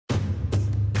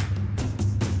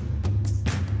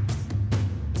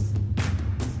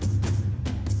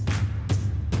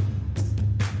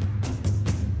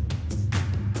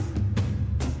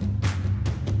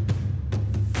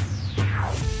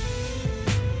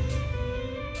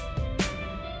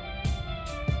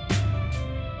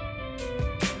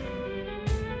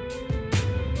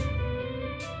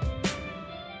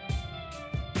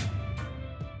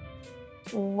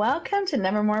Welcome to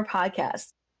Nevermore Podcast.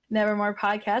 Nevermore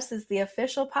Podcast is the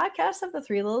official podcast of the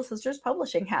Three Little Sisters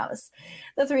Publishing House.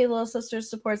 The Three Little Sisters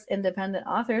supports independent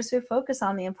authors who focus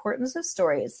on the importance of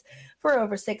stories. For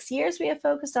over 6 years, we have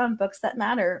focused on books that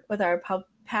matter. With our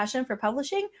passion for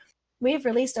publishing, we have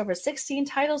released over 16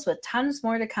 titles with tons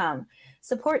more to come.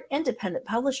 Support independent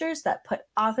publishers that put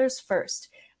authors first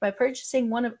by purchasing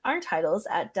one of our titles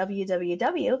at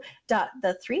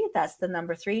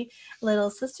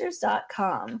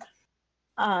www.littlesisters.com.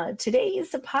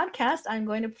 Today's podcast, I'm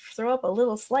going to throw up a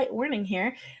little slight warning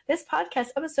here. This podcast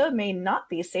episode may not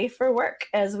be safe for work,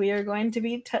 as we are going to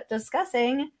be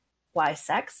discussing why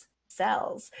sex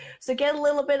sells. So get a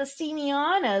little bit of steamy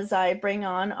on as I bring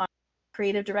on our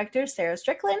creative director, Sarah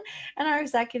Strickland, and our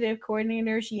executive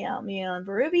coordinators, Miel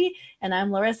Barubi, and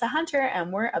I'm Larissa Hunter,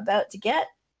 and we're about to get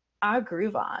our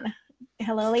groove on.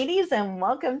 Hello, ladies, and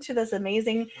welcome to this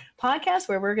amazing podcast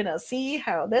where we're going to see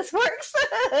how this works.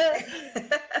 This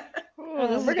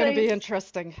is going to be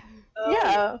interesting.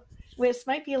 Yeah, which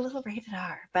might be a little rated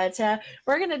R, but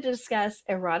we're going to discuss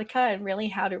erotica and really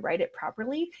how to write it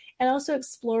properly, and also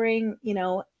exploring,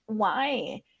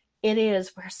 why it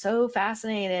is we're so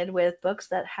fascinated with books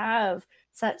that have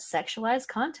such sexualized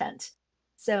content.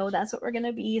 So that's what we're going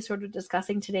to be sort of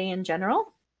discussing today in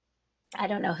general. I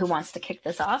don't know who wants to kick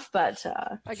this off, but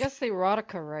I guess the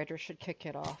erotica writer should kick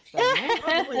it off.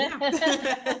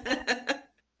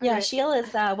 Yeah, Sheila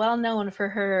is well known for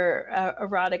her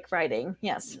erotic writing.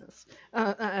 Yes.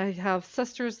 I have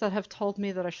sisters that have told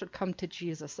me that I should come to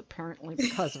Jesus, apparently,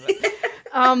 because of it.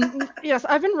 Yes,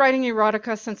 I've been writing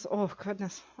erotica since,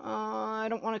 I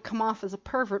don't want to come off as a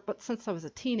pervert, but since I was a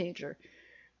teenager.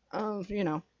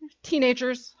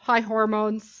 Teenagers, high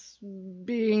hormones,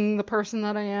 being the person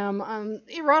that I am.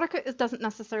 Erotica doesn't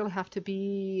necessarily have to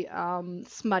be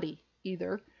smutty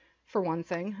either, for one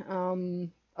thing.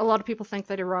 A lot of people think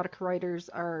that erotica writers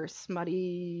are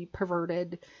smutty,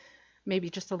 perverted, maybe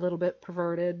just a little bit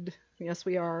perverted. Yes,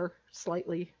 we are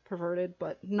slightly perverted,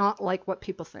 but not like what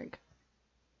people think.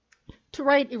 To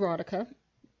write erotica,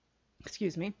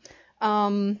 excuse me,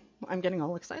 I'm getting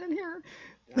all excited here.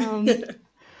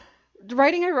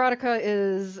 Writing erotica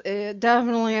is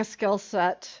definitely a skill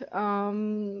set.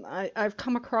 I've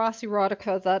come across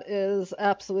erotica that is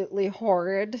absolutely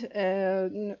horrid,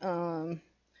 and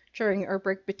during our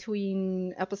break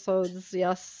between episodes,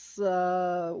 yes,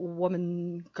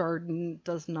 woman garden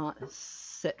does not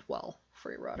sit well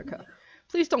for erotica.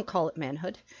 Please don't call it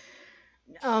manhood.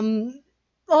 A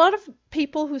lot of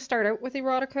people who start out with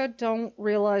erotica don't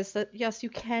realize that, yes,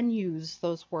 you can use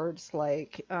those words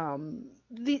like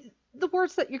the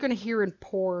words that you're going to hear in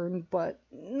porn, but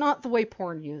not the way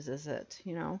porn uses it,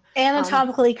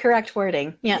 Anatomically correct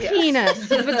wording. Yeah. Penis,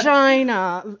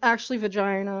 vagina. Actually,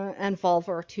 vagina and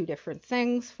vulva are two different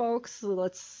things, folks.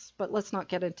 Let's not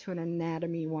get into an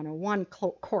anatomy 101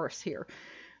 course here.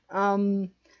 You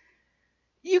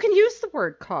can use the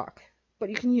word cock, but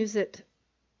you can use it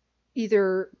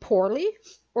either poorly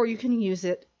or you can use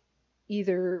it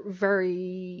either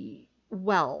very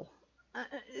well.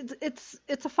 It's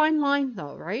a fine line,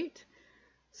 though, right?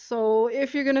 So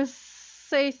if you're gonna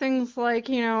say things like,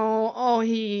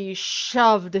 he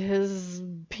shoved his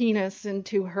penis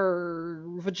into her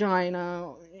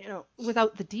vagina,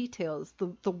 without the details,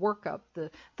 the workup,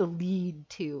 the lead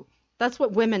to. That's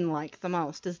what women like the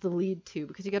most, is the lead to,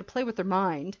 because you got to play with their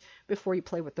mind before you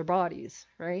play with their bodies,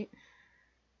 right?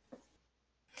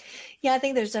 Yeah, I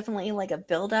think there's definitely like a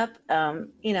buildup.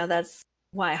 That's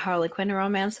why Harlequin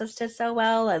romances did so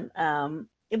well, and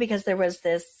because there was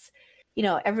this,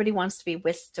 everybody wants to be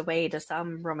whisked away to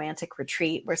some romantic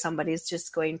retreat where somebody's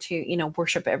just going to,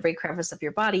 worship every crevice of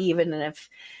your body, even if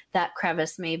that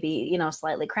crevice may be,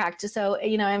 slightly cracked. So,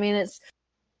 it's,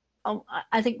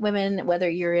 I think women, whether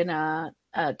you're in a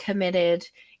committed,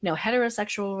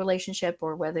 heterosexual relationship,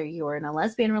 or whether you're in a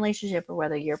lesbian relationship, or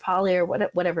whether you're poly, or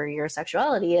whatever your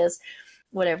sexuality is,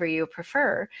 whatever you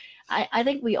prefer, I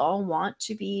think we all want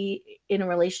to be in a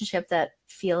relationship that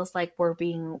feels like we're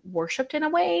being worshipped in a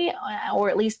way, or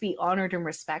at least be honored and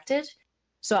respected.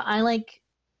 So I like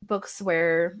books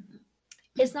where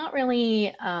it's not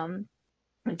really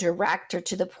direct or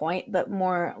to the point, but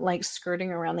more like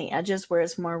skirting around the edges, where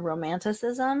it's more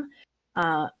romanticism.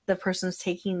 The person's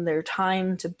taking their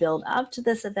time to build up to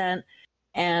this event,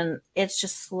 and it's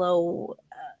just slow.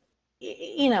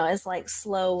 It's like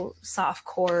slow, soft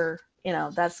core,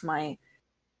 that's my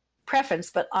preference.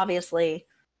 But obviously,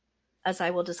 as I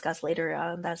will discuss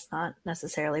later, that's not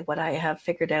necessarily what I have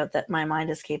figured out that my mind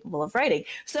is capable of writing.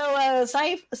 So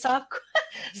soft,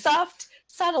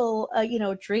 subtle,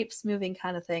 drapes moving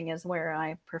kind of thing is where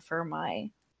I prefer my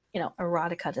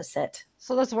erotica to sit.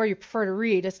 So that's where you prefer to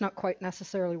read. It's not quite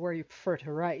necessarily where you prefer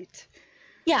to write.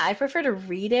 Yeah, I prefer to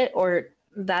read it or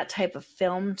that type of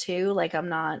film too. Like I'm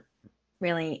not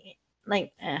really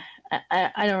like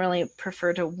I don't really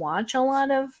prefer to watch a lot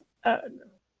of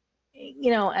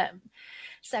you know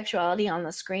sexuality on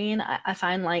the screen. I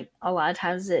find like a lot of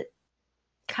times it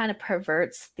kind of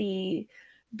perverts the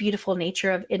beautiful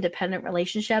nature of independent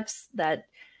relationships that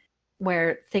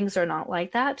where things are not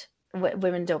like that.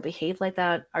 Women don't behave like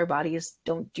that. Our bodies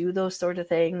don't do those sort of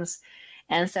things.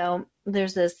 And so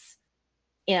there's this,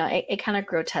 it kind of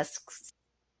grotesques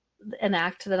an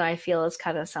act that I feel is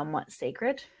kind of somewhat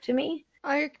sacred to me.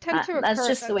 I tend to That's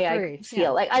just the way agree. I feel. Yeah.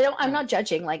 Like I'm not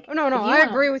judging. Like no, I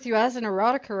agree with you as an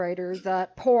erotica writer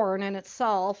that porn in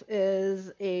itself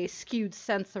is a skewed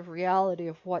sense of reality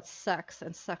of what sex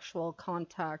and sexual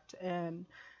contact and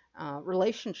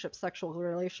sexual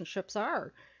relationships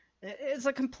are. It's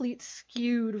a complete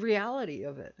skewed reality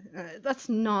of it. That's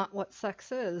not what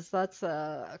sex is. That's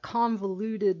a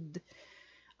convoluted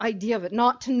idea of it.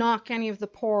 Not to knock any of the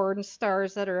porn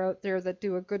stars that are out there that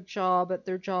do a good job at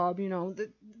their job.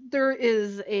 There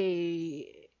is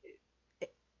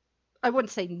I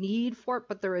wouldn't say need for it,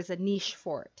 but there is a niche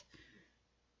for it.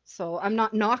 So I'm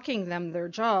not knocking them their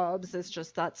jobs. It's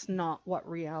just that's not what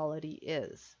reality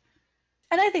is.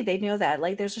 And I think they know that.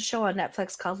 Like there's a show on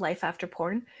Netflix called Life After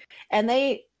Porn, and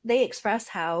they express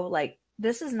how like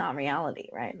this is not reality,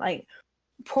 right? Like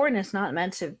porn is not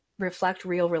meant to reflect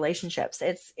real relationships.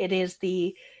 It is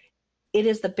the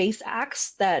base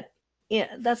acts that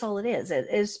that's all it is.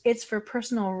 It's for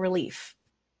personal relief.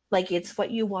 Like it's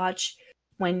what you watch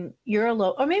when you're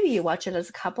alone, or maybe you watch it as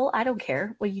a couple. I don't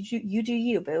care. Well, you do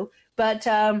you, boo. But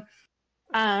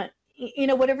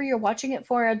whatever you're watching it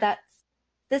for,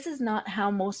 this is not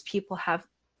how most people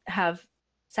have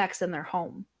sex in their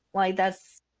home. Like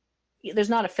there's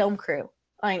not a film crew.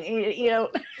 Like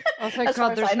Oh, thank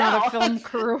God there's not a film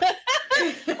crew.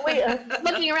 Wait,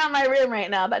 looking around my room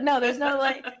right now, but no, there's no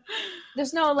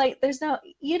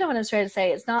you know what I'm trying to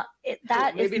say. It's not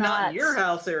that maybe is not in your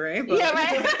house there, eh? But... Yeah,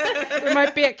 right. There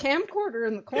might be a camcorder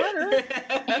in the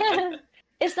corner.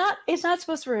 It's not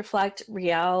supposed to reflect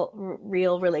real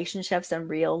relationships and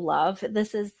real love.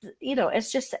 This is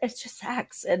it's just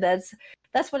sex, and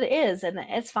that's what it is, and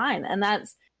it's fine. And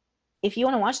that's, if you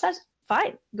want to watch that,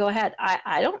 fine, go ahead.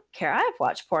 I don't care. I've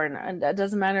watched porn, and that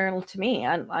doesn't matter to me.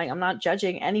 I'm not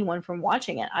judging anyone from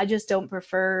watching it. I just don't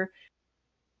prefer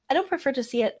to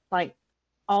see it like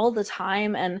all the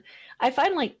time. And I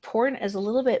find like porn is a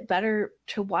little bit better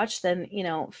to watch than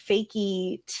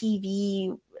fakey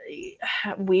TV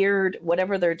weird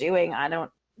whatever they're doing. I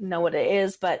don't know what it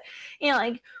is, but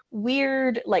like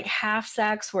weird like half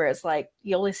sex where it's like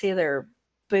you only see their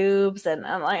boobs, and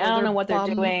I'm like, I don't know what they're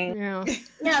doing. Yeah,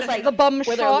 it's like the bum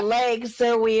where shot. their legs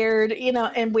are weird,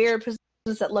 in weird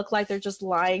positions that look like they're just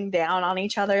lying down on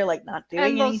each other, like not doing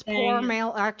anything. And those poor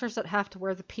male actors that have to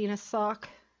wear the penis sock.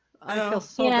 I feel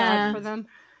so bad for them.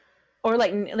 Or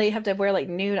like they have to wear like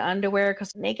nude underwear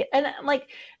because naked. And like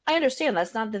I understand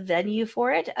that's not the venue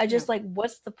for it. I just like,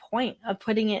 what's the point of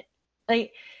putting it?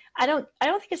 Like I don't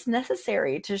think it's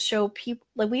necessary to show people.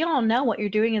 Like we all know what you're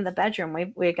doing in the bedroom.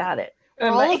 We got it. We're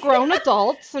all grown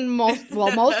adults, and most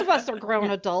of us are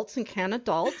grown adults and can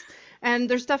adults. And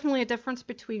there's definitely a difference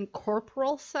between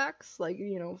corporal sex, like,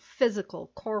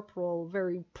 physical, corporal,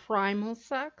 very primal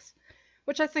sex,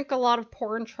 which I think a lot of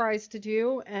porn tries to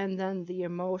do, and then the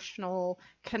emotional,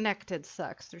 connected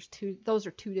sex. Those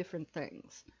are two different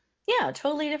things. Yeah,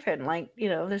 totally different. Like,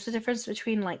 there's a difference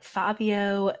between like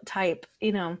Fabio type,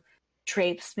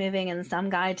 drapes moving and some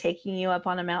guy taking you up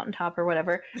on a mountaintop or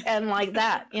whatever, and like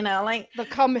that, like the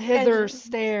come hither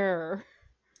stare.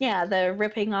 Yeah, the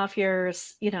ripping off your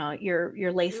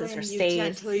laces or stays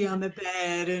gently on the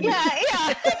bed, and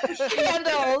yeah,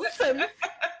 candles, and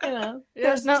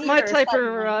it's not my type of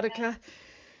erotica.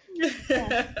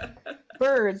 Yeah.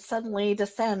 Birds suddenly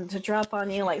descend to drop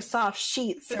on you like soft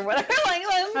sheets or whatever,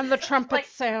 and the trumpet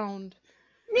sound.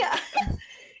 Yeah,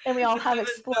 and we all have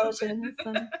explosions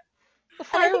and the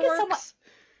fireworks.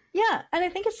 And I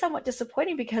think it's somewhat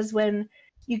disappointing because when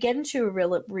you get into a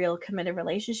real committed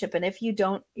relationship, and if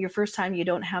your first time you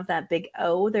don't have that big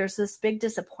O, there's this big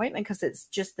disappointment because it's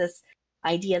just this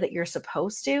idea that you're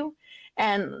supposed to,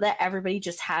 and that everybody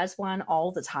just has one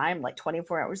all the time, like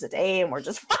 24 hours a day, and we're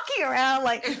just walking around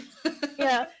like,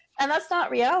 and that's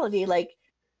not reality. Like,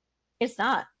 it's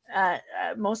not.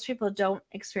 Most people don't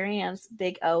experience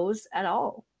big O's at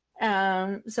all.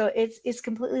 So it's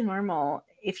completely normal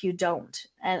if you don't.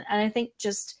 And I think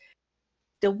just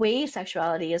the way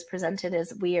sexuality is presented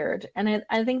is weird. And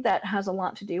I think that has a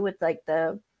lot to do with like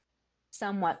the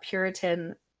somewhat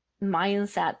Puritan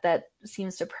mindset that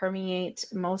seems to permeate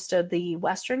most of the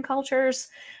Western cultures,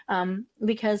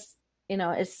 because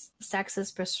it's sex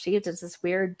is perceived as this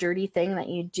weird, dirty thing that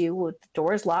you do with the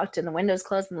doors locked and the windows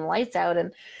closed and the lights out,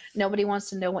 and nobody wants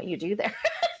to know what you do there.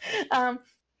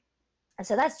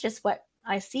 So that's just what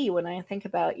I see when I think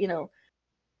about,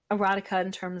 erotica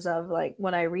in terms of like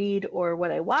what I read or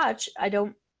what I watch. I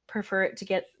don't prefer it to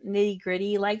get nitty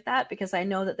gritty like that, because I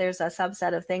know that there's a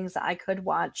subset of things that I could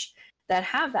watch that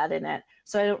have that in it.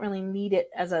 So I don't really need it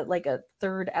as a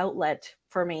third outlet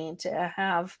for me to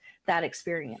have that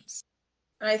experience.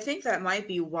 And I think that might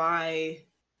be why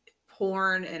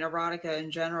porn and erotica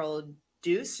in general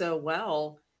do so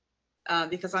well.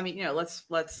 Because I mean, let's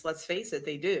face it,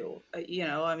 they do.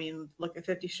 I mean, look at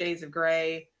 50 Shades of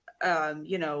Grey.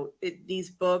 These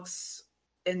books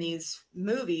and these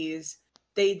movies,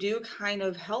 they do kind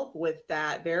of help with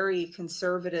that very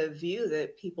conservative view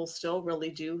that people still really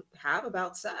do have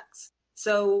about sex.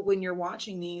 So when you're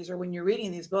watching these or when you're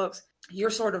reading these books, you're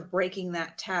sort of breaking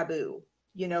that taboo.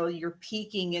 You're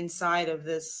peeking inside of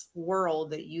this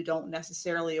world that you don't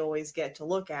necessarily always get to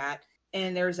look at.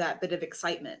 And there's that bit of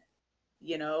excitement,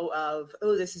 of,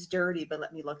 oh, this is dirty, but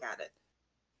let me look at it.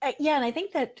 Yeah, and I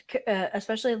think that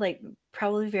especially like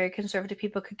probably very conservative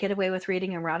people could get away with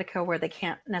reading erotica where they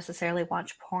can't necessarily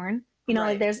watch porn.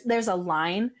 Right. Like there's a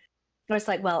line where it's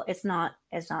like, well, it's not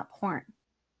porn.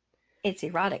 It's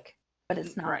erotic, but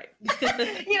it's not. Right.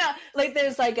 Like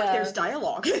there's like there's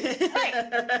dialogue.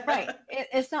 Right.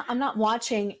 It's not. I'm not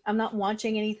watching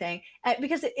anything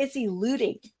because it's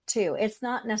eluding too. It's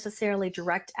not necessarily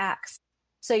direct acts.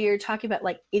 So you're talking about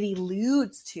like it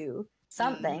eludes to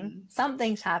something.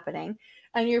 Something's happening,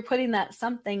 and you're putting that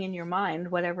something in your mind,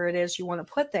 whatever it is you want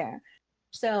to put there.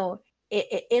 So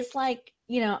it's like,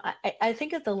 I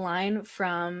think of the line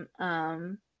from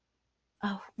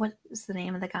what is the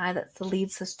name of the guy that's the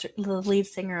lead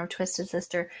singer of Twisted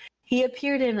Sister? He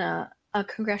appeared in a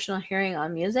congressional hearing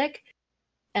on music,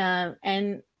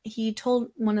 and he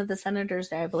told one of the senators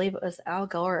there, I believe it was Al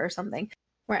Gore or something,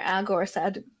 where Al Gore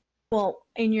said, well,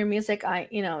 in your music,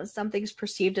 something's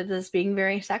perceived as being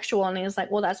very sexual. And he was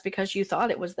like, well, that's because you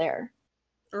thought it was there.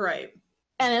 Right.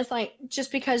 And it's like,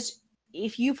 just because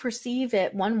if you perceive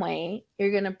it one way,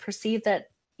 you're going to perceive that,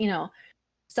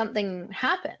 something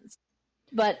happens.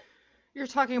 But you're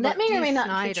talking about that may or may not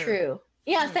Snyder. be true.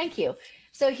 Yeah, thank you.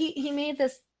 So he made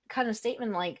this kind of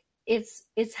statement like,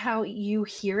 it's how you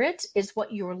hear it is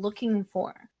what you're looking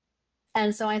for.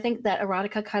 And so I think that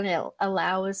erotica kind of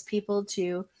allows people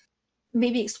to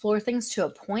maybe explore things to a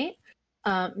point.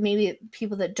 Maybe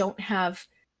people that don't have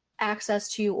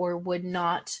access to or would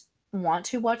not want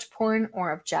to watch porn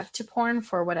or object to porn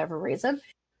for whatever reason.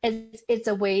 It's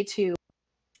a way to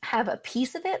have a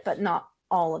piece of it, but not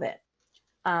all of it.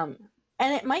 And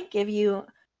it might give you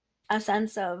a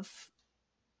sense of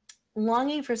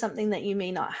longing for something that you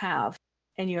may not have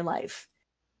in your life.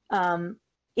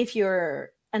 If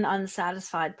you're an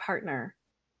unsatisfied partner,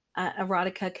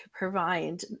 erotica could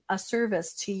provide a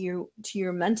service to you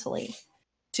mentally,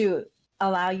 to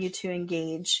allow you to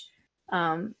engage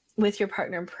with your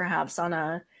partner perhaps on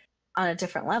a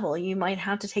different level. You might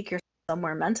have to take yourself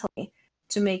somewhere mentally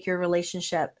to make your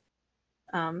relationship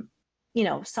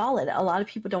solid. A lot of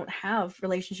people don't have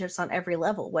relationships on every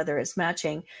level, whether it's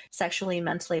matching sexually,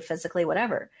 mentally, physically,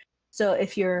 whatever. So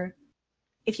if you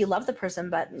love the person,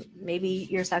 but maybe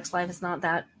your sex life is not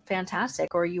that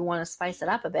fantastic, or you want to spice it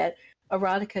up a bit,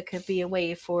 erotica could be a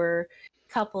way for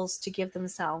couples to give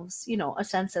themselves, a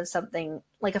sense of something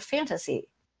like a fantasy.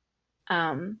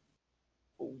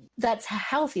 That's a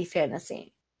healthy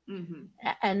fantasy,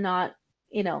 and not,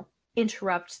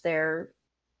 interrupt their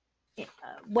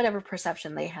whatever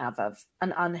perception they have of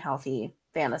an unhealthy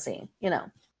fantasy,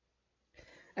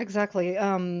 Exactly.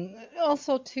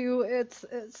 Also, too,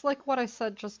 it's like what I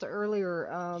said just earlier.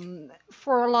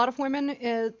 For a lot of women,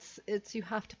 it's you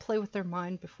have to play with their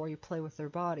mind before you play with their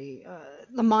body.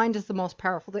 The mind is the most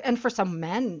powerful thing, and for some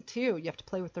men too, you have to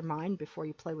play with their mind before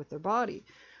you play with their body.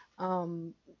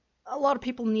 A lot of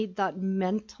people need that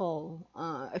mental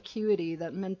acuity,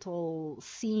 that mental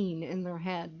scene in their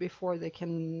head before they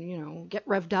can, get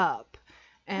revved up.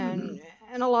 And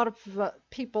a lot of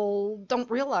people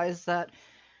don't realize that.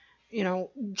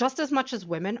 Just as much as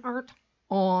women aren't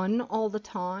on all the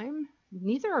time,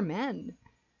 neither are men.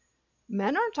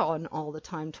 Men aren't on all the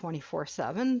time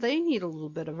 24/7. They need a little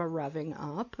bit of a revving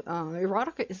up.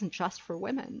 Erotica isn't just for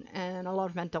women, and a lot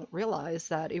of men don't realize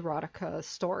that erotica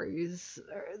stories,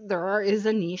 there is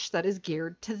a niche that is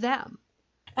geared to them.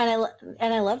 And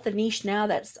I love the niche now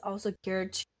that's also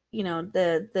geared to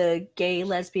the gay,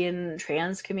 lesbian,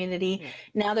 trans community. Yeah.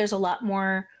 Now there's a lot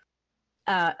more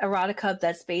erotica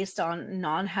that's based on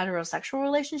non-heterosexual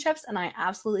relationships, and I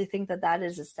absolutely think that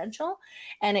is essential,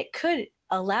 and it could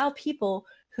allow people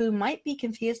who might be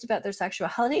confused about their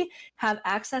sexuality have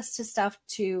access to stuff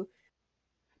to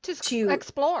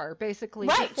explore, basically,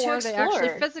 right, before they actually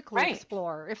explore. physically Right.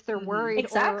 explore. If they're Mhm. worried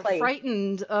Exactly. or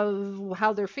frightened of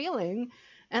how they're feeling,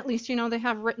 at least, they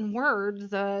have written words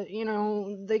that,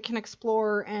 they can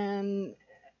explore and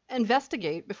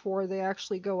investigate before they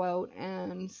actually go out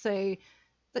and say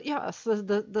that, yes,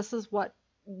 this is what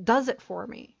does it for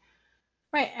me.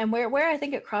 Right, and where I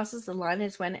think it crosses the line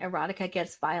is when erotica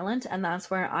gets violent, and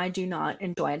that's where I do not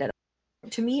enjoy it at all.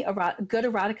 To me, good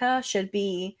erotica should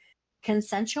be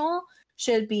consensual,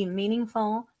 should be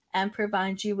meaningful, and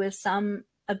provide you with some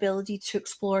ability to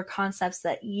explore concepts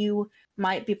that you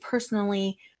might be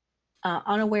personally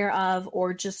unaware of,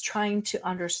 or just trying to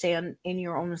understand in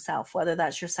your own self, whether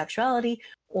that's your sexuality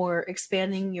or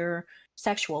expanding your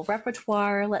sexual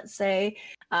repertoire, let's say.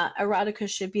 Erotica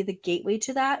should be the gateway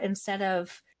to that, instead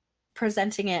of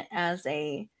presenting it as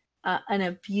an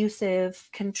abusive,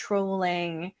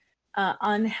 controlling,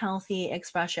 unhealthy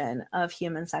expression of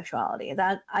human sexuality.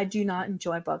 That I do not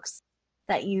enjoy books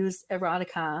that use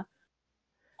erotica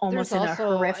almost There's in a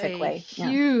also horrific a way.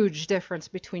 huge difference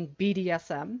between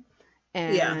BDSM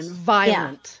and Yes.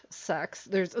 violent sex.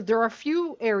 There are a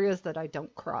few areas that I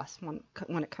don't cross when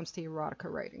it comes to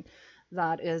erotica writing.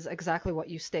 That is exactly what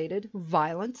you stated.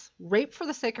 Violence, rape for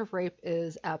the sake of rape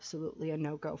is absolutely a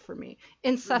no-go for me.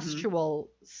 Incestual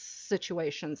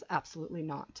situations, absolutely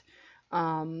not.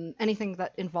 Anything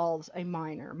that involves a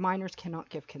minor. Minors cannot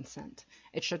give consent.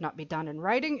 It should not be done in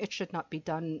writing. It should not be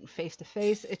done face to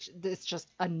face. It's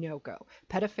just a no-go.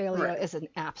 Pedophilia Right. is an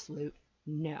absolute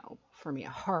no for me, a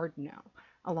hard no,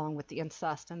 along with the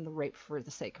incest and the rape for the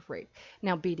sake of rape.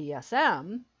 Now,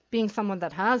 BDSM, being someone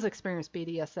that has experienced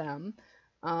BDSM,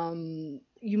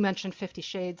 you mentioned 50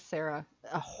 Shades, Sarah,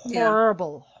 a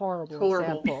horrible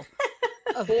example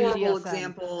of Horrible BDSM.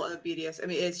 example of BDSM. I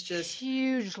mean, it's just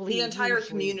hugely, the entire hugely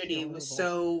community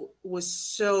horrible. was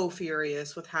so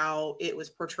furious with how it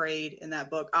was portrayed in that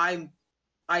book. I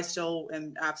still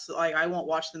am absolutely, I won't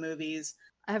watch the movies.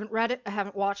 I haven't read it. I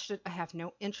haven't watched it. I have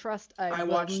no interest. I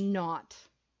will watched not.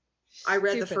 I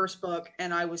read the Stupid. first book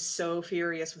and I was so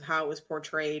furious with how it was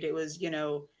portrayed. It was,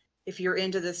 if you're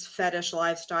into this fetish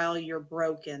lifestyle, you're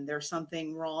broken. There's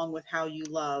something wrong with how you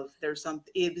love.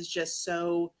 It was just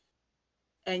so,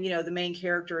 and, the main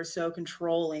character is so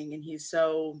controlling and he's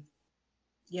so,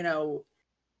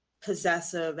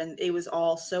 possessive, and it was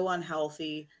all so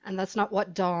unhealthy. And that's not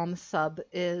what Dom sub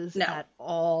is at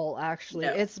all, actually.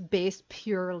 No. It's based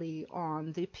purely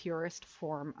on the purest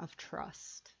form of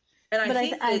trust. And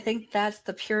I think that's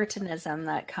the puritanism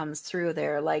that comes through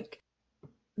there. Like,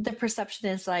 the perception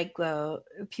is like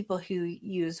people who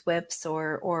use whips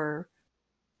or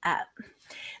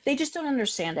they just don't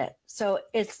understand it. So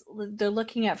they're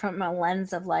looking at it from a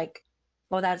lens of like,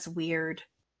 oh, that's weird,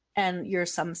 and you're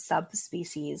some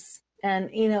subspecies. And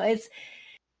it's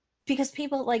because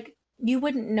people, like, you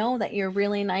wouldn't know that your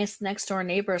really nice next door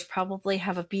neighbors probably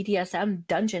have a BDSM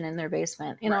dungeon in their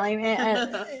basement. Right. I mean,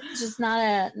 it's just not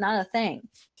a thing.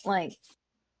 Like,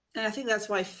 and I think that's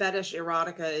why fetish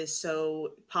erotica is so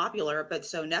popular, but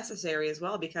so necessary as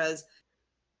well, because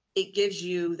it gives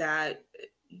you that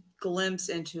glimpse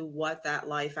into what that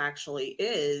life actually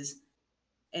is.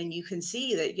 And you can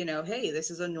see that, hey, this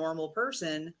is a normal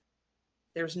person.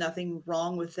 There's nothing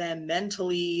wrong with them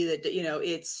mentally, that,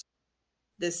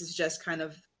 this is just kind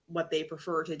of what they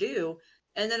prefer to do.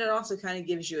 And then it also kind of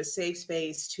gives you a safe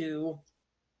space to,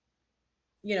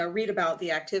 read about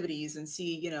the activities and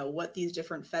see, what these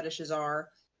different fetishes are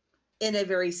in a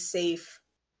very safe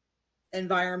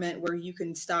environment where you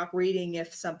can stop reading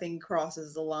if something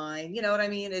crosses the line. You know what I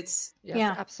mean? Yes,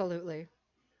 absolutely.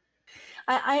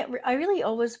 I really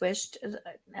always wished,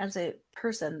 as a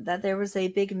person, that there was a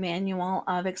big manual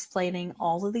of explaining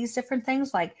all of these different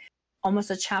things, like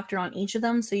almost a chapter on each of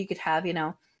them, so you could have,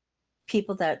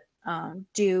 people that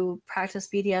do practice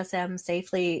BDSM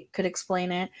safely could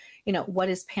explain it. What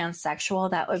is pansexual?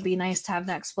 That would be nice to have an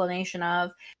explanation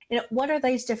of. What are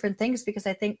these different things? Because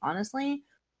I think, honestly,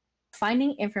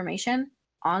 finding information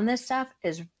on this stuff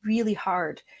is really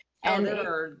hard. And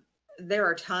there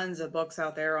are tons of books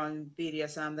out there on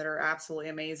BDSM that are absolutely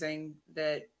amazing,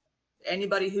 that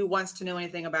anybody who wants to know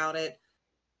anything about it,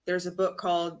 there's a book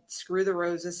called Screw the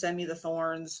Roses, Send Me the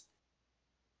Thorns.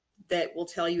 that will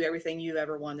tell you everything you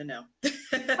ever want to know.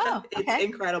 Oh, It's okay.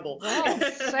 incredible. Well,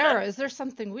 Sarah, is there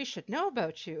something we should know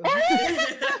about you?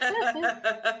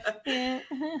 Yeah.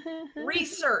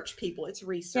 Research, people. It's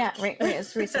research. Yeah, right.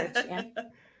 It's research. Yeah.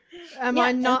 Am Yeah,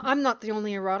 I not? I'm not the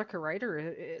only erotica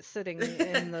writer sitting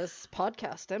in this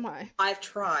podcast, am I? I've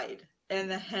tried,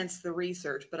 and hence the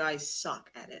research, but I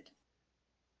suck at it.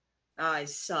 I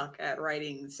suck at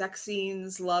writing sex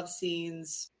scenes, love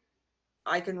scenes.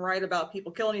 I can write about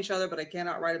people killing each other, but I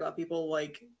cannot write about people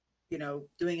like,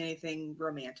 doing anything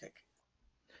romantic.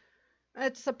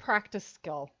 It's a practice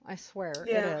skill, I swear it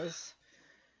Yeah. is.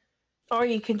 Or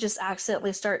you can just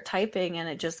accidentally start typing and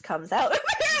it just comes out.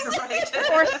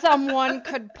 Right. Or someone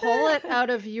could pull it out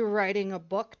of you writing a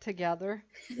book together.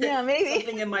 Yeah, maybe.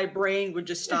 Something in my brain would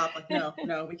just stop. Like,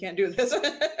 no, we can't do this.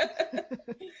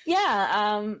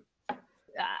 Yeah.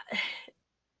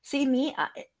 See me.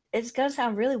 It's gonna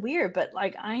sound really weird, but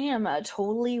like I am a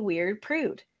totally weird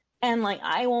prude, and like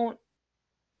I won't.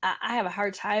 I have a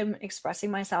hard time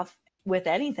expressing myself with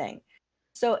anything.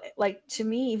 So, like, to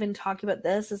me, even talking about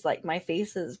this is like my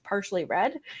face is partially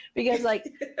red because, like,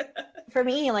 for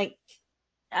me, like,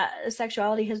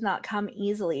 sexuality has not come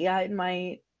easily.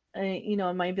 My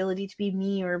ability to be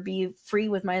me or be free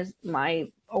with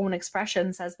my own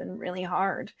expressions has been really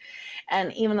hard.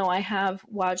 And even though I have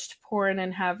watched porn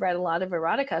and have read a lot of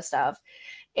erotica stuff,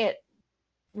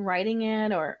 writing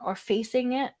it or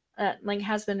facing it like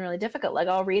has been really difficult. Like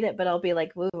I'll read it, but I'll be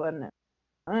like, woo, and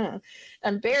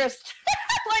embarrassed.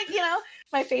 Like,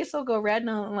 my face will go red and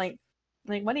I'm like,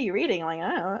 what are you reading? I'm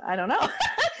like, I don't know.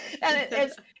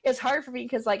 And it's hard for me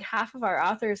because like half of our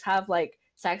authors have like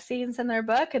sex scenes in their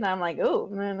book and I'm like, oh,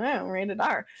 no, rated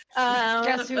R.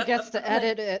 Guess who gets to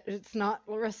edit it? It's not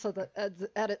Larissa that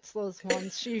edits those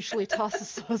ones. She usually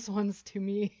tosses those ones to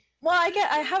me. Well,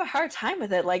 I have a hard time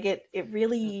with it. Like it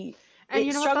really, and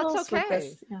it struggles that's okay.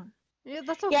 With this. Yeah,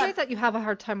 that's okay that you have a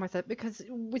hard time with it because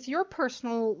with your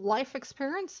personal life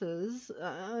experiences,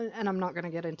 and I'm not going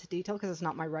to get into detail because it's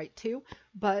not my right to,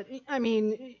 but I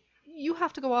mean, you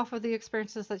have to go off of the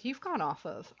experiences that you've gone off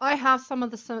of. I have some of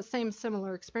the same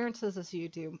similar experiences as you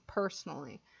do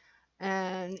personally.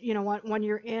 And, when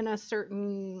you're in a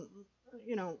certain,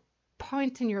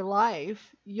 point in your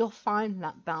life, you'll find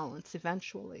that balance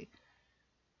eventually.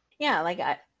 Yeah, like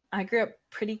I grew up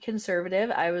pretty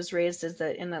conservative. I was raised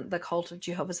in the cult of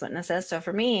Jehovah's Witnesses. So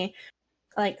for me,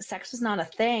 like sex was not a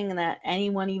thing that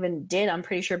anyone even did. I'm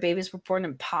pretty sure babies were born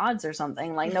in pods or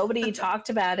something. Like nobody talked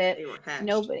about it. They were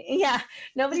hatched.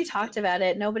 Nobody talked about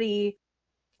it. Nobody.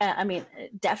 I mean,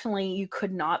 definitely you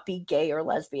could not be gay or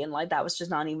lesbian. Like that was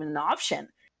just not even an option.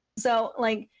 So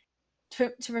like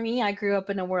for me, I grew up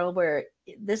in a world where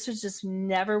this was just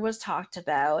never was talked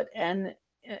about, and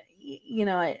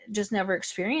I just never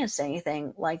experienced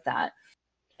anything like that.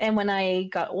 And when I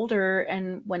got older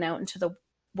and went out into the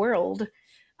world,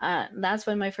 that's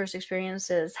when my first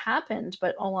experiences happened.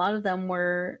 But a lot of them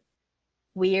were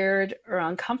weird or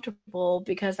uncomfortable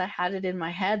because I had it in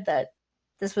my head that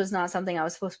this was not something I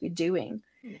was supposed to be doing.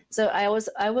 So I was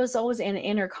always in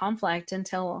inner conflict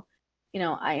until,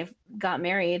 I got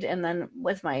married, and then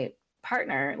with my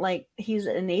partner, like he's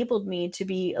enabled me to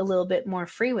be a little bit more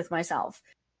free with myself.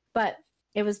 But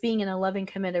it was being in a loving,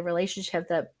 committed relationship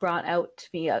that brought out to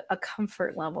me a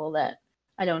comfort level that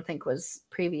I don't think was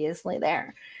previously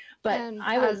there. But go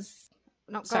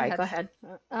ahead.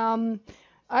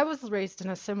 I was raised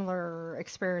in a similar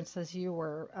experience as you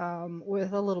were,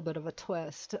 with a little bit of a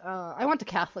twist. I went to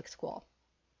Catholic school,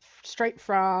 straight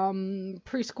from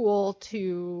preschool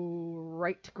to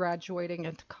right to graduating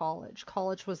into college.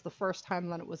 College was the first time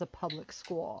that it was a public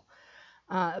school.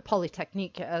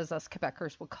 Polytechnique, as us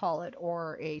Quebecers would call it,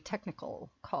 or a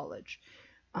technical college.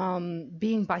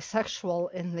 Being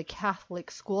bisexual in the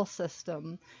Catholic school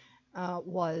system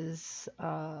was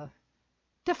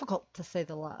difficult, to say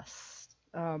the least.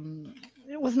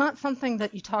 It was not something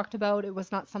that you talked about. It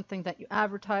was not something that you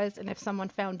advertised. And if someone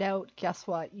found out, guess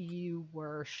what? You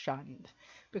were shunned.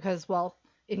 Because, well,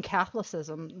 in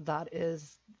Catholicism, that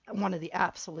is one of the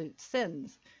absolute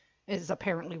sins. Is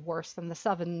apparently worse than the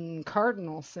 7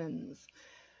 cardinal sins,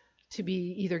 to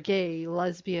be either gay,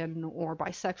 lesbian, or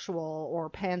bisexual, or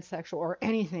pansexual, or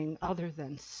anything other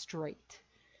than straight.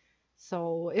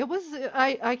 So it was,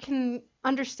 I can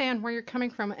understand where you're coming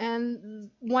from.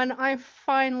 And when I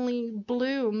finally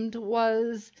bloomed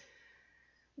was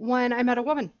when I met a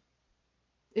woman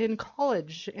in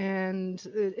college, and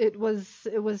it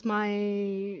was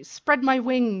my spread my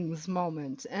wings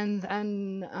moment, and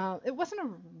it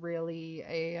wasn't really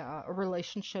a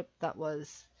relationship that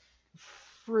was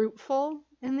fruitful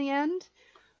in the end,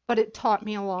 but it taught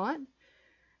me a lot.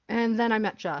 And then I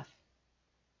met Jeff,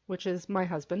 which is my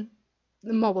husband,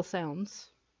 the Mobile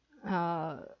Sounds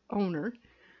owner.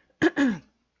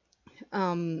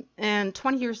 And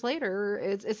 20 years later,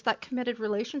 it's that committed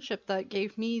relationship that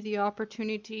gave me the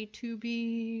opportunity to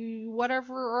be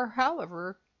whatever or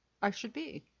however I should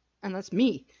be. And that's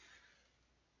me.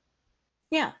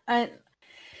 Yeah. I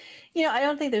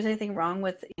don't think there's anything wrong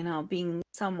with, being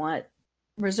somewhat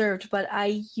reserved, but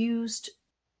I used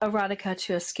erotica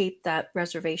to escape that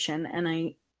reservation. And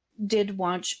I did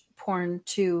watch porn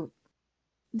to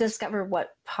discover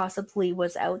what possibly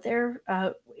was out there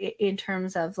in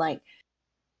terms of like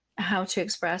how to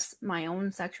express my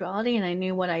own sexuality. And I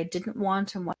knew what I didn't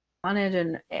want and what I wanted.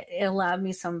 And it allowed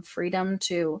me some freedom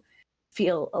to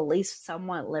feel at least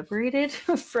somewhat liberated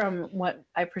from what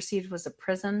I perceived was a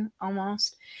prison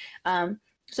almost.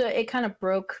 So it kind of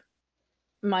broke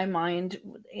my mind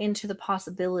into the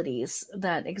possibilities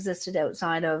that existed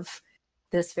outside of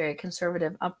this very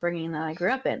conservative upbringing that I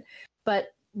grew up in.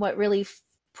 But what really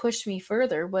pushed me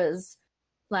further was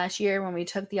last year when we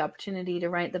took the opportunity to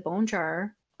write the Bone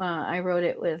Jar. I wrote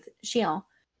it with Sheil,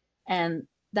 and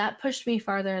that pushed me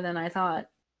farther than I thought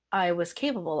I was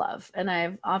capable of. And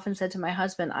I've often said to my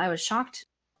husband, I was shocked.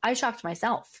 I shocked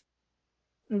myself,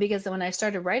 because when I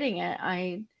started writing it,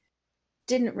 I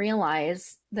didn't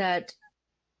realize that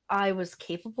I was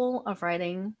capable of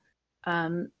writing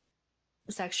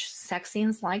sex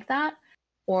scenes like that,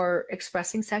 or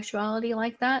expressing sexuality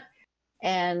like that.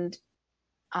 And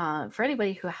for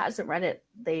anybody who hasn't read it,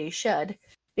 they should,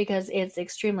 because it's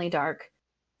extremely dark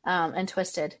and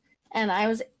twisted. And I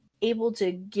was able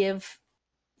to give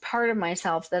part of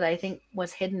myself that I think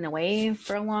was hidden away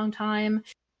for a long time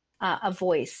a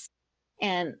voice.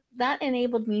 And that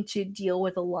enabled me to deal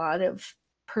with a lot of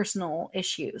personal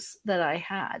issues that I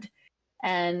had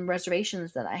and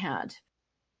reservations that I had.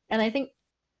 And I think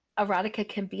erotica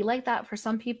can be like that for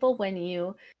some people. When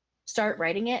you start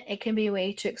writing it, it can be a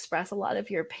way to express a lot of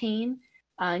your pain,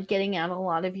 getting out a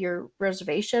lot of your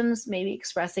reservations, maybe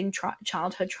expressing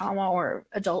childhood trauma or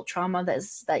adult trauma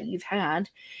that you've had,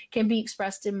 can be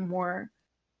expressed in more.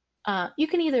 You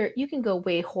can go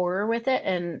way horror with it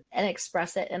and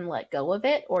express it and let go of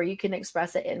it, or you can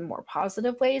express it in more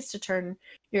positive ways to turn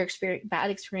your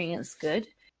bad experience good.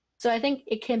 So I think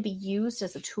it can be used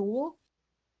as a tool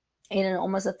in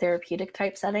almost a therapeutic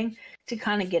type setting to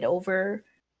kind of get over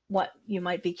what you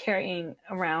might be carrying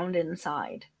around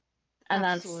inside. And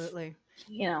Absolutely.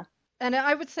 That's, And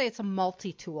I would say it's a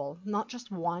multi-tool, not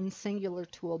just one singular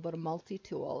tool, but a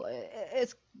multi-tool.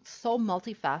 It's so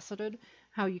multifaceted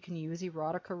how you can use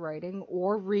erotica writing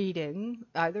or reading,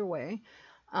 either way,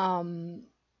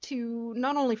 to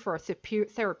not only for a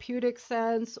therapeutic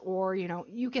sense, or,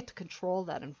 you get to control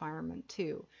that environment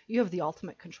too. You have the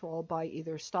ultimate control by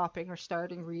either stopping or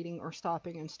starting reading, or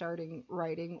stopping and starting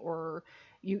writing, or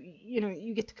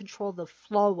you get to control the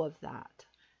flow of that.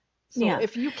 So yeah.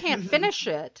 if you can't finish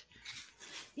it,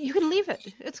 you can leave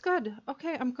it. It's good.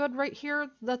 Okay, I'm good right here.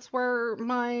 That's where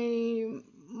my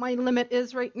limit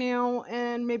is right now,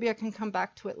 and maybe I can come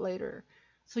back to it later.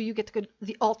 So you get to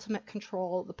the ultimate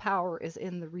control. The power is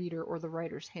in the reader or the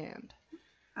writer's hand.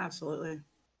 Absolutely.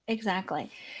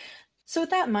 Exactly. So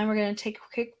with that in mind, we're going to take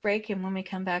a quick break, and when we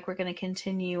come back, we're going to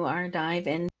continue our dive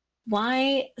in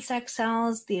why sex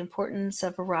sells, the importance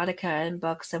of erotica in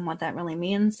books, and what that really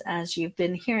means. As you've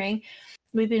been hearing,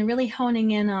 we've been really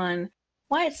honing in on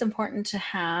why it's important to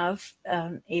have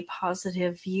a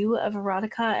positive view of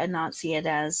erotica and not see it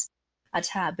as a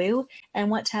taboo,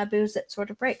 and what taboos it sort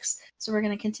of breaks. So we're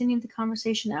going to continue the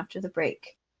conversation after the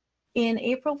break. In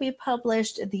April, we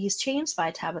published These Chains by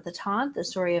Tabitha Todd, the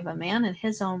story of a man, in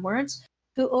his own words,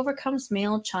 who overcomes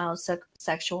male child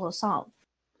sexual assault.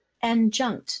 And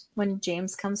Junked, when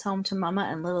James comes home to Mama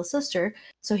and little sister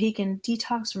so he can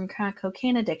detox from crack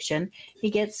cocaine addiction, he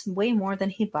gets way more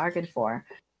than he bargained for.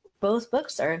 Both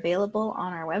books are available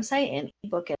on our website in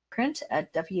ebook and print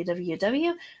at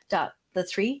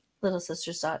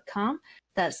www.the3littlesisters.com.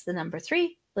 That's the number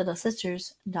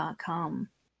 3littlesisters.com.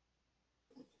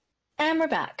 And we're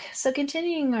back. So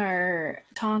continuing our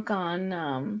talk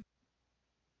on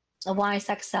why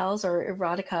sex sells, or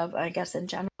erotica, I guess, in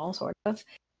general, sort of.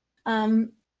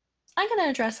 I'm going to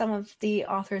address some of the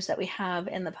authors that we have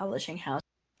in the publishing house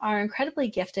are incredibly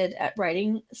gifted at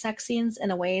writing sex scenes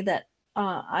in a way that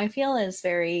I feel is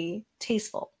very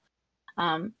tasteful.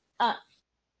 In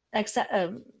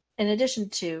addition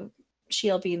to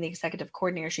Sheil being the executive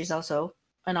coordinator, she's also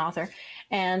an author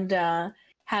and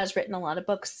has written a lot of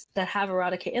books that have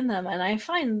erotica in them. And I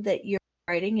find that your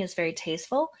writing is very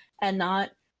tasteful and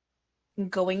not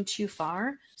going too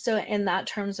far. So in that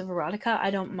terms of erotica,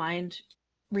 I don't mind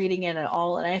reading it at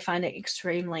all, and I find it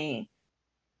extremely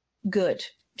good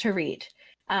to read.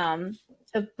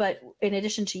 But in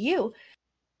addition to you,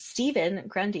 Stephen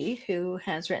Grundy, who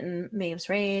has written Maeve's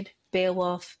Raid,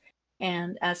 Beowulf,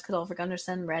 and as Cadolfur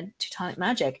Gunderson read Teutonic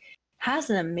Magic, has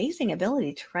an amazing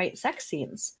ability to write sex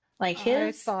scenes. Like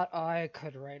I thought I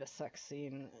could write a sex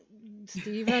scene.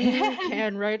 Stephen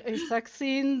can write a sex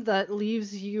scene that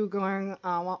leaves you going,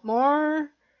 I want more.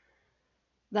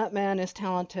 That man is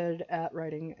talented at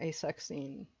writing a sex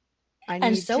scene. I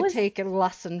need to take a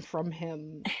lesson from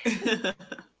him.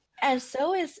 And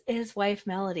so is his wife,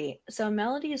 Melody. So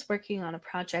Melody is working on a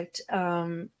project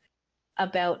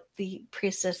about the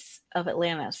priestess of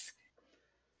Atlantis.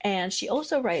 And she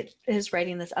also is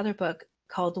writing this other book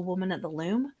called The Woman at the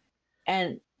Loom.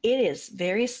 And it is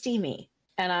very steamy.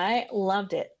 And I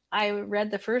loved it. I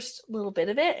read the first little bit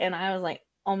of it and I was like,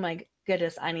 oh my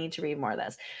goodness, I need to read more of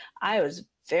this. I was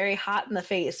very hot in the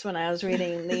face when I was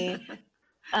reading the...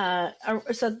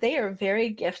 so they are very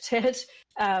gifted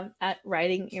at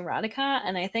writing erotica.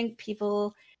 And I think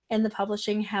people in the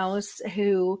publishing house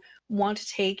who want to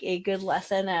take a good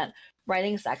lesson at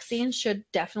writing sex scenes should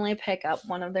definitely pick up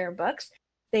one of their books.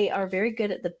 They are very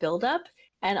good at the build-up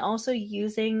and also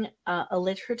using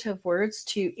alliterative words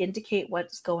to indicate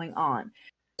what's going on.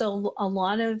 So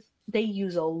they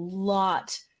use a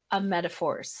lot of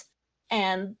metaphors,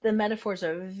 and the metaphors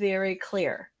are very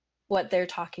clear what they're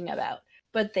talking about,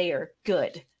 but they are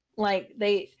good. Like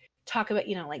they talk about,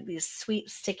 like these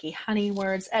sweet, sticky honey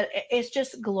words. And it's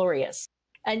just glorious.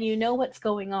 And you know what's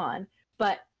going on,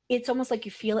 but it's almost like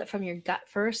you feel it from your gut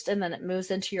first, and then it moves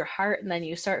into your heart, and then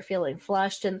you start feeling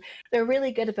flushed. And they're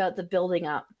really good about the building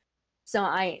up. So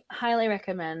I highly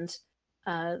recommend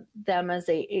them as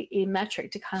a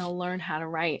metric to kind of learn how to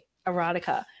write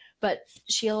erotica. But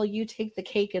Sheila, you take the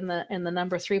cake in the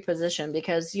number 3 position,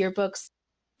 because your books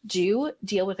do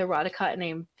deal with erotica in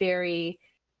a very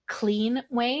clean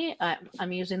way.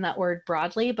 I'm using that word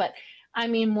broadly, but I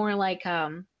mean more like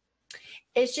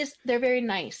it's just they're very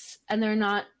nice and they're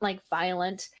not like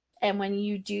violent. And when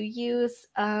you do use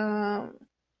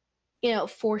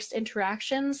forced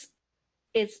interactions,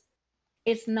 it's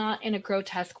not in a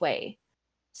grotesque way.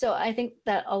 So I think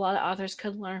that a lot of authors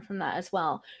could learn from that as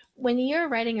well. When you're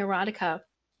writing erotica,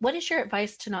 what is your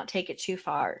advice to not take it too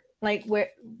far? Like,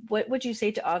 what would you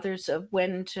say to authors of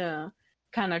when to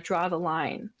kind of draw the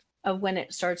line of when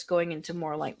it starts going into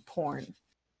more like porn?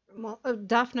 Well,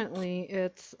 definitely.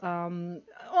 It's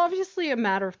obviously a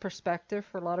matter of perspective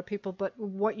for a lot of people, but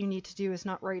what you need to do is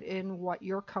not write in what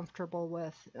you're comfortable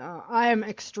with. I am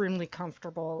extremely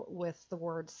comfortable with the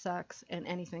word sex and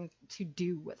anything to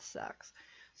do with sex.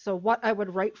 So what I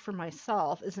would write for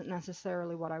myself isn't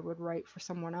necessarily what I would write for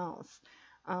someone else.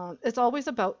 It's always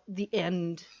about the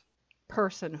end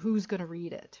person who's going to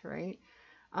read it, right?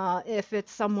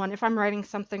 If I'm writing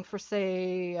something for,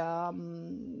 say,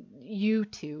 you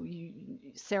two,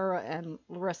 Sarah and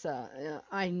Larissa,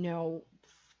 I know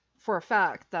for a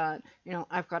fact that,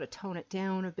 I've got to tone it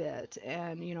down a bit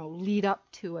and, lead up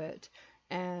to it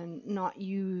and not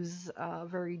use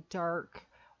very dark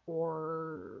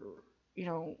or,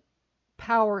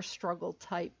 power struggle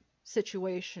type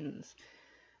situations.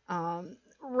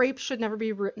 Rape should never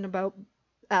be written about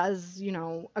as,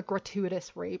 a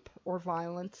gratuitous rape or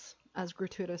as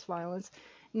gratuitous violence.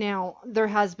 Now, there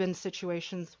has been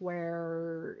situations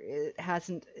where it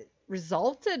hasn't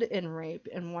resulted in rape,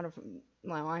 and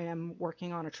I am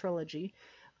working on a trilogy,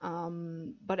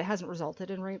 but it hasn't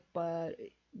resulted in rape, but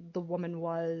the woman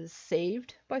was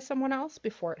saved by someone else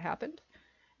before it happened.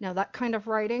 Now, that kind of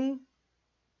writing,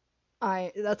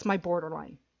 that's my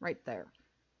borderline right there,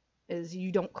 is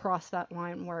you don't cross that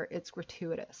line where it's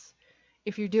gratuitous.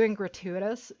 If you're doing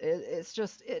gratuitous,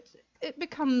 it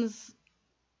becomes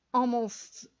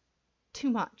almost too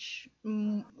much.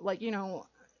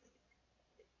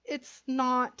 It's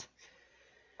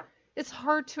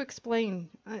hard to explain.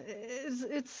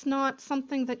 It's not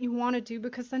something that you want to do,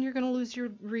 because then you're going to lose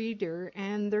your reader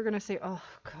and they're going to say, oh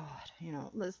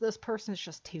God, this person is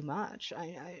just too much.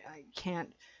 I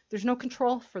can't, there's no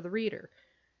control for the reader.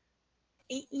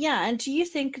 Yeah. And do you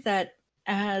think that,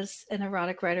 as an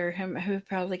erotic writer who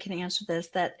probably can answer this,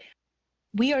 that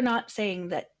we are not saying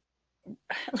that,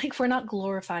 like, we're not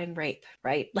glorifying rape,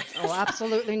 right? Like, oh,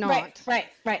 absolutely not. Right.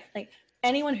 Like,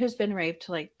 anyone who's been raped,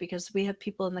 like, because we have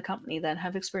people in the company that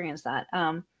have experienced that,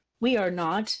 we are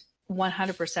not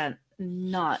 100%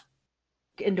 not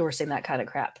endorsing that kind of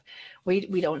crap.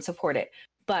 We don't support it.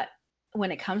 But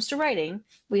when it comes to writing,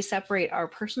 we separate our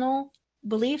personal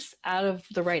beliefs out of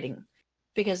the writing.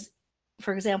 Because,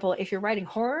 for example, if you're writing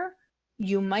horror,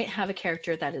 you might have a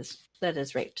character that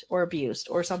is raped or abused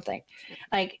or something.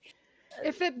 Like,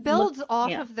 if it builds off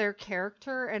yeah. of their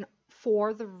character and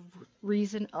for the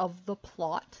reason of the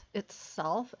plot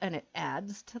itself, and it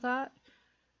adds to that,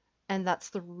 and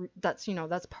that's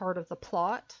that's part of the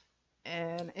plot,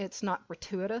 and it's not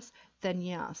gratuitous, then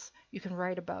yes, you can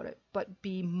write about it, but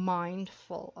be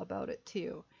mindful about it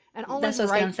too. And That's always what I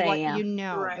was gonna write say, what yeah. you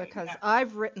know, Right, because yeah.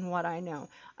 I've written what I know.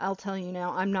 I'll tell you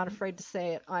now, I'm not afraid to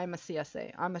say it. I'm a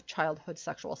CSA. I'm a childhood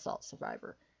sexual assault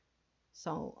survivor.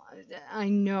 So I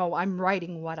know I'm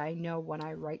writing what I know when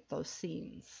I write those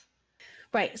scenes.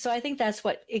 Right. So I think that's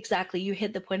what exactly you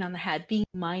hit the point on the head, being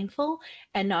mindful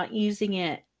and not using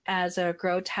it as a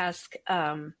grotesque,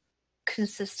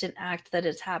 consistent act that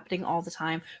is happening all the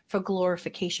time for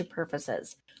glorification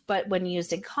purposes. But when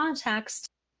used in context,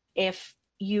 if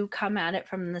you come at it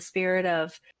from the spirit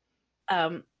of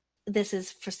this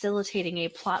is facilitating a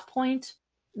plot point,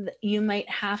 you might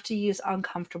have to use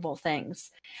uncomfortable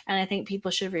things. And I think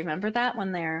people should remember that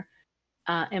when they're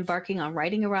embarking on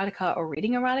writing erotica or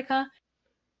reading erotica.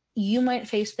 You might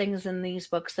face things in these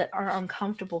books that are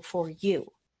uncomfortable for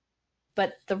you,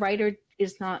 but the writer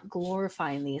is not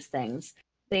glorifying these things.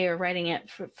 They are writing it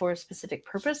for a specific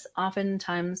purpose,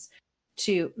 oftentimes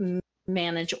to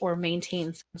manage or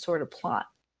maintain some sort of plot.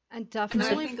 And And I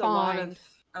definitely think a lot find. of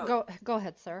oh, Go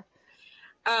ahead, Sarah.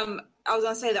 I was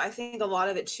gonna say that I think a lot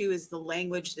of it too is the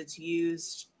language that's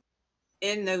used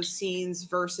in those scenes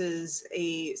versus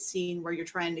a scene where you're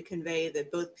trying to convey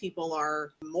that both people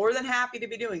are more than happy to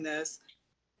be doing this.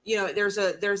 You know,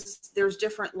 there's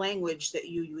different language that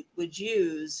you would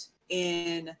use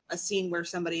in a scene where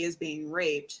somebody is being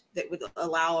raped that would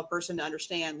allow a person to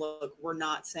understand, look, we're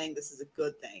not saying this is a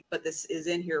good thing, but this is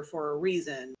in here for a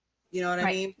reason. You know what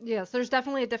I mean? Yes, there's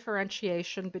definitely a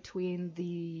differentiation between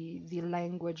the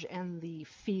language and the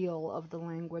feel of the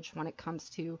language when it comes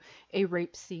to a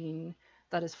rape scene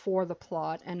that is for the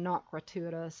plot and not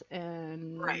gratuitous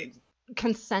and Right.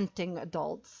 consenting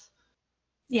adults.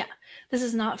 Yeah, this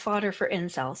is not fodder for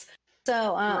incels.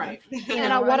 So, Right.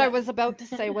 And what I was about to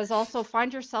say was also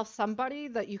find yourself somebody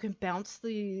that you can bounce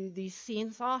these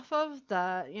scenes off of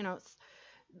that,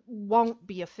 won't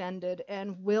be offended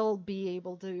and will be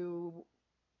able to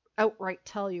outright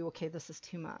tell you, okay, this is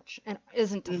too much, and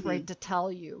isn't afraid to tell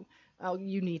you, oh,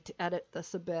 you need to edit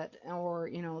this a bit, or,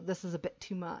 this is a bit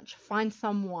too much. Find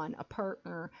someone, a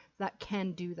partner, that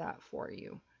can do that for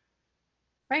you.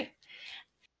 Right.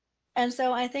 And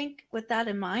so I think with that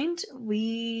in mind,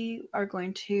 we are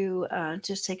going to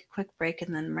just take a quick break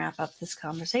and then wrap up this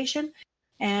conversation.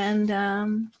 And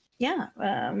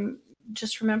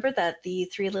just remember that the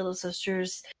Three Little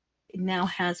Sisters now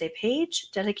has a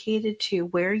page dedicated to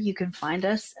where you can find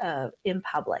us in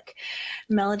public.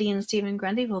 Melody and Stephen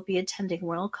Grundy will be attending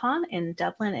Worldcon in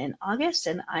Dublin in August,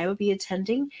 and I will be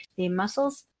attending the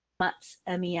Muscles, Mutts,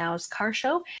 and Meows car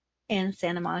show in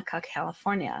Santa Monica,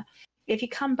 California. If you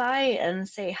come by and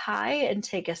say hi and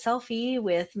take a selfie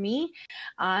with me,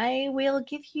 I will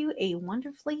give you a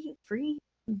wonderfully free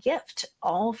gift,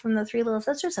 all from the Three Little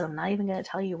Sisters, and I'm not even going to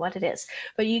tell you what it is.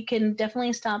 But you can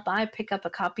definitely stop by, pick up a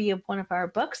copy of one of our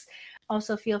books.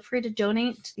 Also, feel free to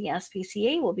donate to the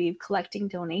SPCA. We'll be collecting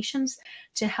donations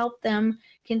to help them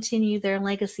continue their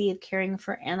legacy of caring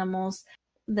for animals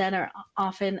that are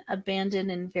often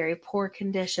abandoned in very poor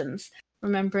conditions.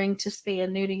 Remembering to spay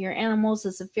and neuter your animals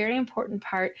is a very important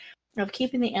part of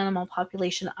keeping the animal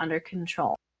population under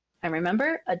control. And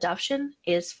remember, adoption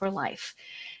is for life.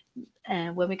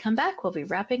 And when we come back, we'll be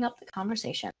wrapping up the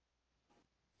conversation.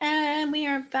 And we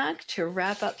are back to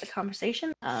wrap up the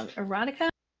conversation of erotica,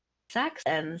 sex,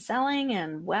 and selling.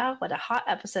 And wow, what a hot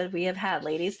episode we have had,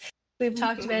 ladies. We've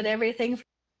talked about everything from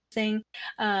saying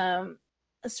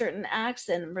certain acts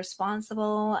in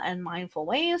responsible and mindful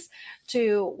ways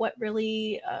to what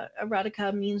really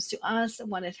erotica means to us and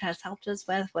what it has helped us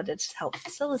with, what it's helped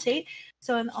facilitate.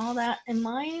 So, in all that in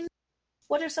mind,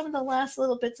 what are some of the last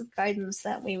little bits of guidance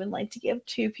that we would like to give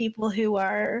to people who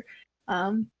are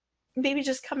maybe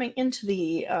just coming into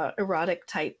the erotic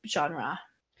type genre?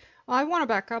 Well, I want to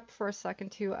back up for a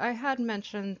second too. I had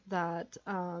mentioned that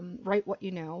write what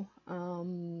you know.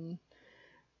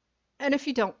 And if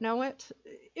you don't know it,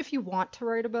 if you want to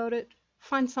write about it,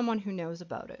 find someone who knows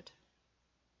about it.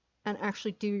 And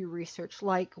actually do your research,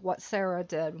 like what Sarah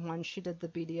did when she did the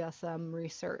BDSM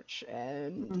research.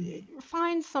 And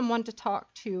find someone to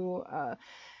talk to.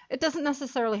 It doesn't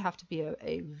necessarily have to be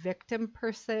a victim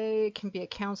per se. It can be a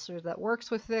counselor that works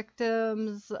with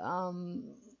victims.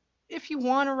 If you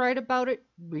want to write about it,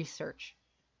 research.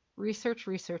 Research,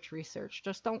 research, research.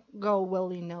 Just don't go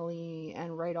willy-nilly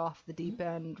and right off the deep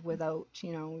end without,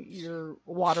 your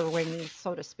water wings,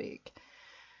 so to speak.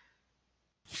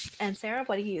 And Sarah,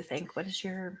 what do you think? What is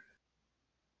your...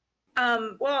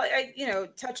 Well,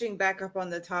 touching back up on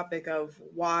the topic of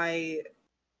why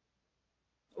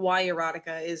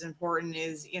erotica is important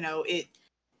is,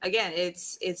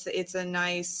 it's a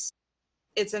nice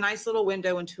little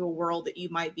window into a world that you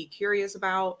might be curious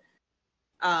about.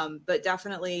 But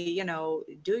definitely,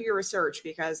 do your research,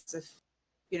 because if,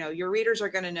 your readers are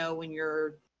going to know when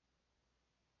you're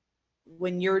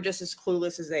just as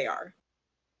clueless as they are.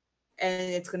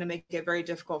 And it's going to make it very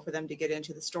difficult for them to get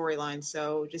into the storyline.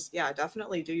 So just,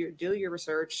 definitely do your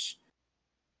research,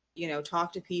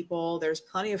 talk to people. There's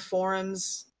plenty of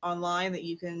forums online that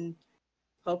you can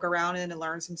poke around in and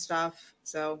learn some stuff.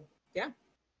 So, yeah.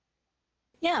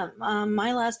 Yeah,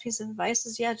 my last piece of advice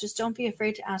is, just don't be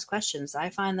afraid to ask questions. I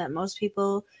find that most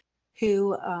people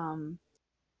who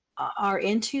are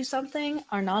into something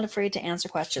are not afraid to answer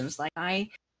questions. Like, I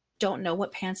don't know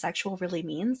what pansexual really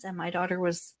means, and my daughter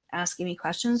was asking me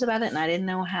questions about it, and I didn't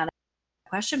know how to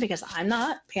question because I'm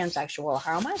not pansexual.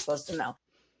 How am I supposed to know?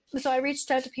 So I reached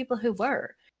out to people who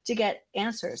were to get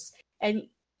answers, and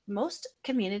most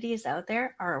communities out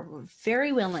there are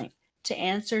very willing to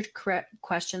answer correct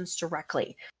questions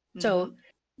directly. Mm-hmm. So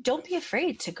don't be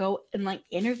afraid to go and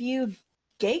interview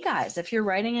gay guys if you're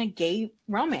writing a gay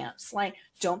romance.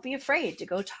 Don't be afraid to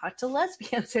go talk to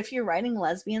lesbians if you're writing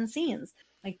lesbian scenes.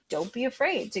 Don't be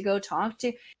afraid to go talk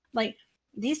to,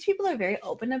 these people are very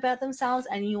open about themselves,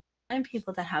 and you find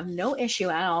people that have no issue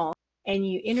at all and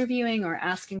you interviewing or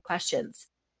asking questions,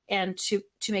 and to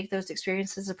make those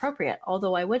experiences appropriate.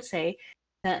 Although I would say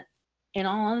that, in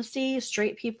all honesty,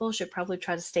 straight people should probably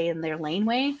try to stay in their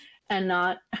laneway and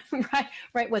not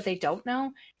write what they don't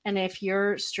know. And if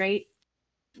you're straight,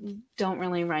 don't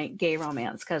really write gay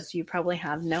romance, because you probably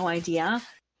have no idea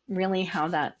really how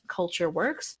that culture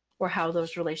works or how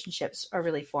those relationships are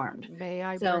really formed. May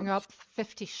I bring up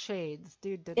 50 Shades?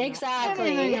 Dude did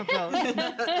exactly. not know anything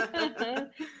about.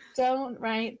 Don't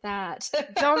write that.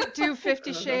 Don't do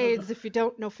 50 Shades if you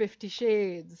don't know 50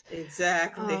 Shades.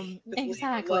 Exactly.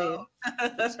 Exactly.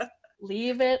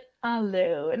 Leave it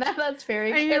alone. That's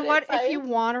very good. And you know what? If you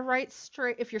want to write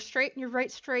straight, if you're straight and you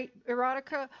write straight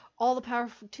erotica, all the power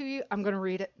to you. I'm going to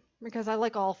read it, because I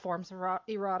like all forms of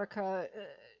erotica.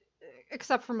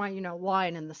 Except for my,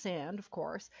 line in the sand, of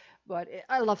course. But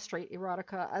I love straight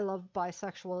erotica. I love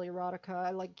bisexual erotica.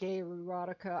 I like gay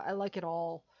erotica. I like it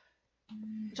all.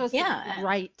 Just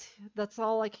write. That's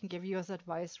all I can give you as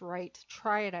advice. Write.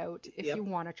 Try it out if you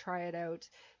want to try it out.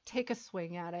 Take a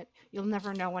swing at it. You'll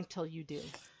never know until you do.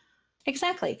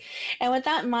 Exactly. And with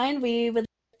that in mind, we would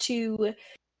like to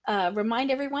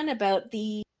remind everyone about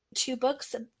the 2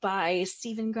 books by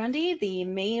Stephen Grundy, The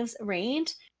Maeve's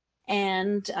Raid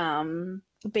and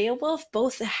Beowulf.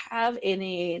 Both have an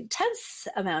intense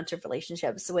amount of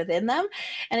relationships within them.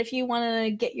 And if you want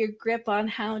to get your grip on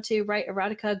how to write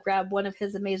erotica, grab one of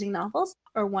his amazing novels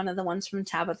or one of the ones from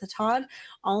Tabitha Todd.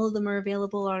 All of them are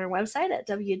available on our website at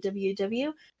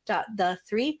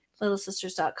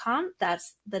www.the3littlesisters.com.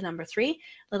 That's the number 3,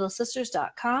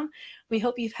 littlesisters.com. We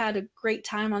hope you've had a great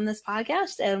time on this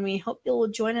podcast, and we hope you'll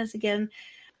join us again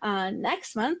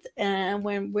next month,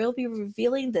 when we'll be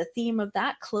revealing the theme of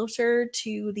that closer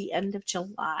to the end of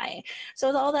July. So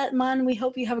with all that in mind, we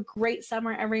hope you have a great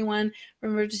summer, everyone.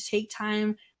 Remember to take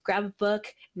time, grab a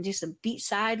book, and do some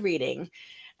beachside reading.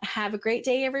 Have a great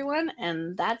day, everyone,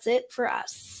 and that's it for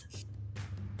us.